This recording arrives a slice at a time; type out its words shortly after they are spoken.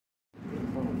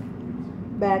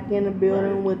Back in the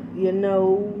building with,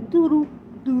 doo-doo,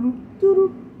 doo-doo,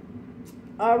 doo-doo.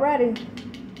 Alrighty.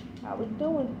 How we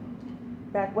doing?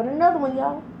 Back with another one,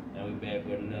 y'all. And we back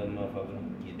with another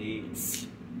motherfucker. You dig?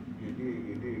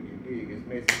 You dig. It's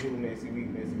Messy Who, Messy Me,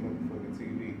 Messy Motherfucking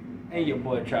TV. And your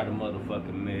boy try to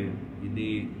motherfucking man. You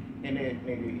dig? And that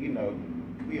nigga,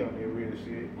 we on that real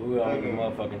shit. We on the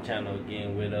motherfucking channel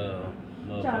again with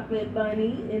Chocolate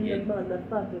Bunny in the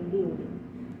motherfucking building.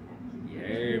 You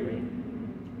heard me?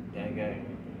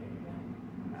 Gang.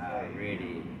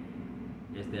 Already.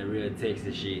 It's that real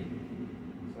Texas shit.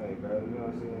 Say, bro, you know what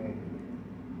I'm saying?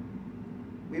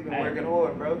 We've been working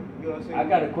hard, bro. You know what I'm saying? I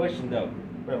got a question though.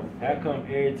 Bro, How come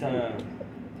every time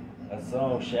a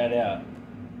song shout out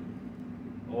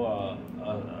or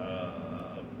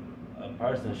a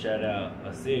person shout out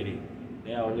a city,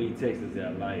 they don't leave Texas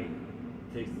out? Like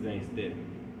Texas ain't stepping.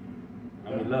 I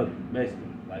mean, love it, basically.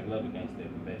 Like love it ain't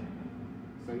stepping, basically.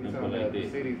 So you talking about the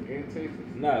cities in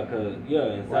Texas? Nah, cause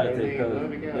inside Texas,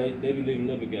 cause they be leaving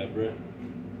Lubbock out, bruh.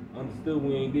 Understood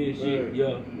we ain't did shit,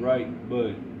 yeah, right,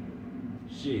 but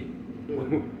shit,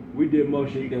 we did more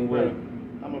shit than what.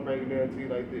 I'm gonna break it down to you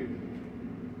like this.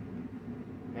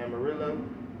 Amarillo,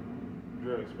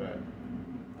 drug spot,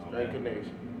 straight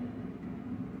connection.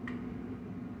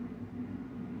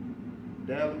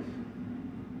 Dallas,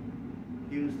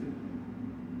 Houston,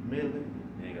 Midland,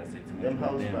 You ain't gotta say too much them about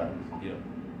whole them. spots. Yeah,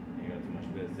 ain't got too much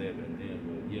better to say about them,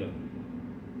 but yeah.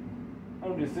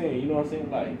 I'm just saying, you know what I'm saying,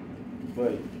 like,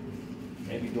 but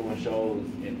they be doing shows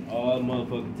in all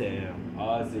motherfucking town,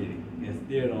 all city, and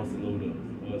still don't salute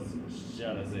us or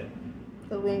shout us out.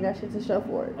 So we ain't got shit to show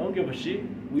for it. I don't give a shit.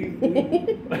 We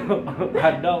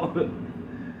I don't.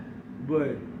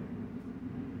 But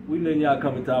we letting y'all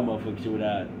come into our motherfucking shit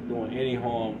without doing any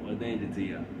harm or danger to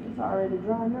y'all. It's already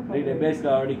drying up. They basically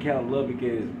already count love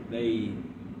because they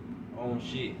own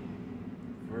shit.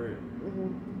 For real.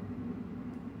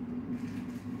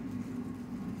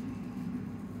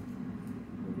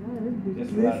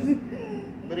 That's what I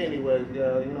But anyways,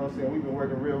 y'all, you know what I'm saying? We've been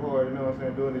working real hard, you know what I'm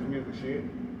saying, doing this music shit.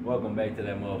 Welcome back to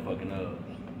that motherfucking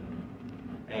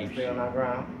And stay on our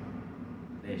ground.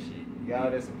 That shit.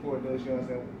 Y'all that support us, you know what I'm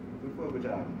saying? We fuck with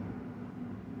y'all.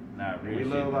 Nah, real We shit.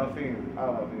 love our family, all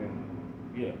our family.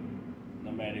 Yeah.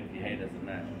 No matter if you hate us or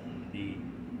not. But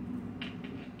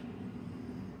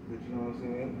you know what I'm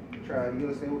saying? Try, you know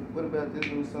what I'm saying? What about this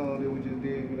new song that we just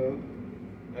did, you know?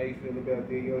 How you feel about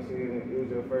that, you know what I'm saying? It was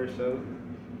your first show,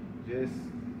 just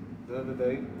the other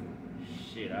day.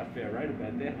 Shit, I feel right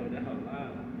about that whole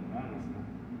live, honestly.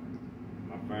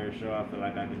 My first show, I feel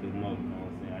like I could do more, you know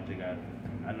what I'm saying?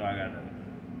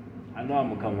 I know I'm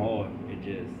gonna come hard. It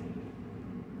just,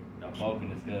 the focus,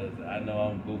 cause I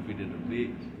know I'm goofy than a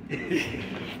bitch.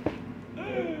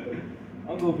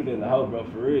 I'm goofy than the hoe, bro,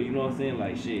 for real, you know what I'm saying?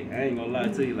 Like, shit, I ain't gonna lie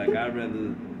to you, like, I'd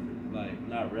rather, like,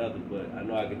 not rather, but I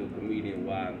know I can do comedian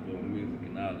while I'm doing music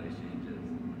and all that shit, just,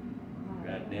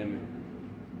 god damn it.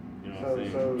 You know what I'm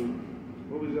saying? So,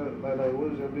 what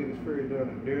was your biggest fear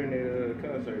during that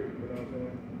concert? You know what I'm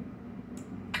saying?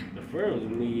 The first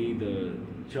was me either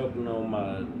choking on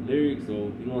my lyrics or,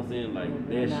 you know what I'm saying, like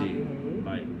that shit,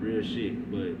 like real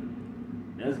shit. But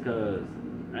that's cause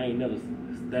I ain't never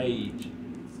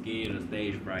scared or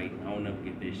stage fright. I don't never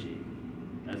get that shit.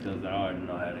 That's cause I already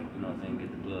know how to, you know what I'm saying,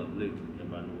 get the club lit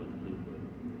if I know what to do.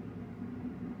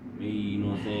 But me, you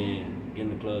know what I'm saying,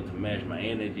 getting the club to match my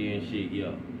energy and shit,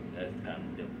 yeah, that's kind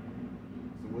of different.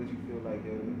 So what you feel like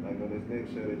on this next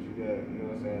show that you got, you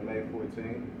know what I'm saying, May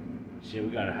 14th? Shit, we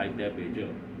gotta hype that bitch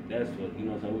up. That's what, you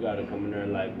know what I'm saying, we gotta come in there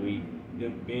like we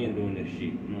been doing this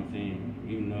shit, you know what I'm saying?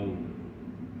 Even though,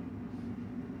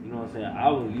 you know what I'm saying, I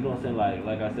was, you know what I'm saying,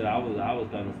 like I said, I was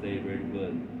kind of stage ready,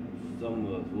 but some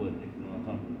of us wasn't, you know what I'm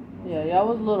talking about? Yeah, y'all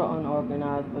was a little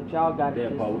unorganized, but y'all got it.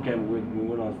 That part, we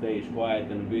went on stage quiet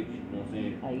than a bitch, you know what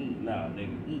I'm saying? Nah,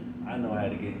 nigga, I know how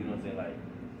to get, you know what I'm saying, like,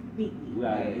 we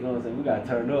gotta, you know what I'm saying, we gotta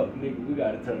turn up, nigga, we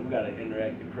gotta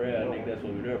interact with the crowd, nigga, that's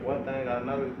what we're there for. One thing I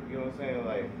noticed, you know what I'm saying,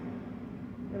 like,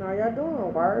 and are y'all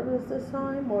doing wireless this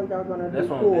time, or y'all gonna do That's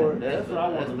what I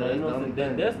want to know. You know what I'm the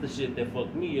saying? That's the shit that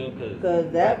fucked me up,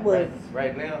 Cause that was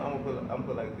right now. I'm gonna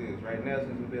put like this. Right now,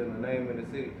 since we're building a name in the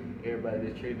city, everybody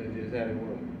just treating us just how they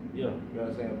want. Yeah. You know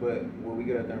what I'm saying? But when we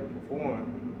get out there and perform,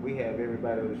 we have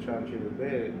everybody that's trying to treat us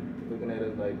bad looking at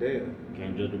us like that.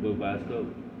 Can't judge the book by its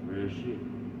cover. Real shit.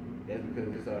 That's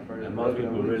because it's our first. And most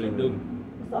people really do.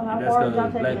 So how And far that's y'all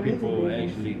because taking black the music people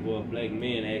business? actually, well, black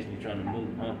men actually trying to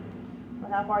move, huh? But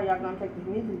how far y'all gonna take this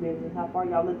music business? How far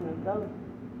y'all looking to go?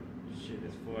 Shit,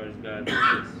 as far as God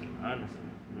knows, honestly.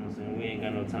 You know what I'm saying? We ain't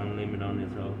got no time limit on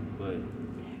this hoe, but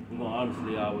we're gonna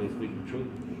honestly always speak the truth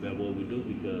about what we do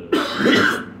because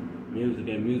music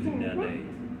music ain't music nowadays.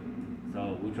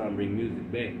 So we trying to bring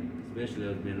music back, especially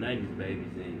us being 90s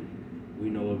babies, and we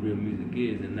know what real music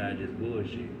is and not just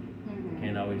bullshit.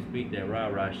 Can't always speak that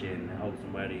rah-rah shit and hope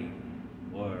somebody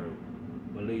or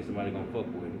believe somebody gonna fuck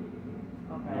with it. You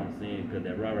know what I'm saying? Because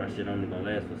that rah-rah shit only gonna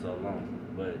last for so long.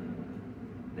 But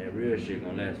that real shit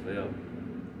gonna last forever.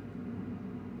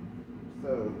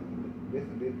 So, this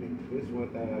one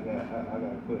thing I got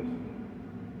a question.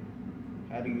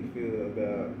 How do you feel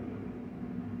about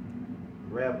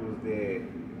rappers that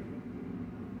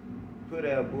put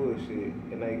out bullshit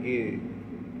and they get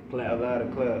a lot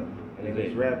of clap, and then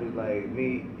there's rappers like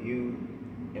me, you,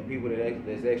 and people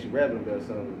that's actually rapping about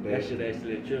something? That shit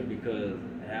actually a trip, because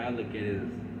how I look at it is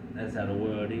that's how the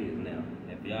world is now.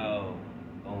 If y'all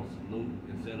gonna salute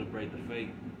and celebrate the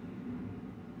fake,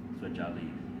 that's what y'all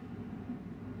leave.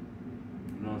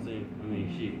 You know what I'm saying? I mean,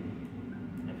 shit.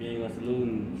 If you ain't gonna salute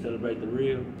and celebrate the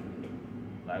real,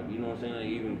 like, you know what I'm saying? Like,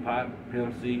 even Pop,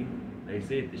 Pimp C, they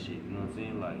said the shit. You know what I'm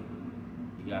saying? Like,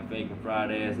 you got fake and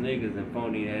fried ass niggas and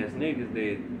phony ass niggas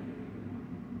that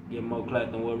get more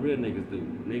clap than what real niggas do.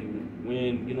 Niggas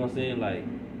when, you know what I'm saying? Like,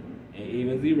 and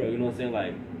even zero, you know what I'm saying?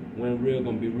 Like, when real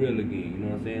gonna be real again, you know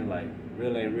what I'm saying? Like,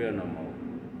 real ain't real no more.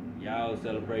 Y'all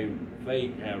celebrate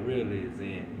fake how real is,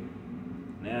 and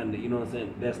now, you know what I'm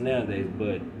saying? That's nowadays,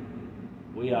 but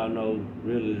we all know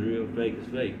real is real, fake is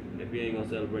fake. If you ain't gonna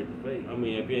celebrate the fake,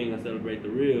 if you ain't gonna celebrate the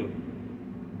real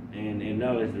and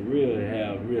acknowledge the real and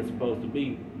how real supposed to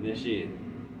be, then shit,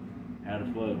 how the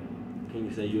fuck can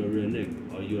you say you a real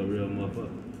nigga or you a real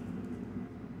motherfucker?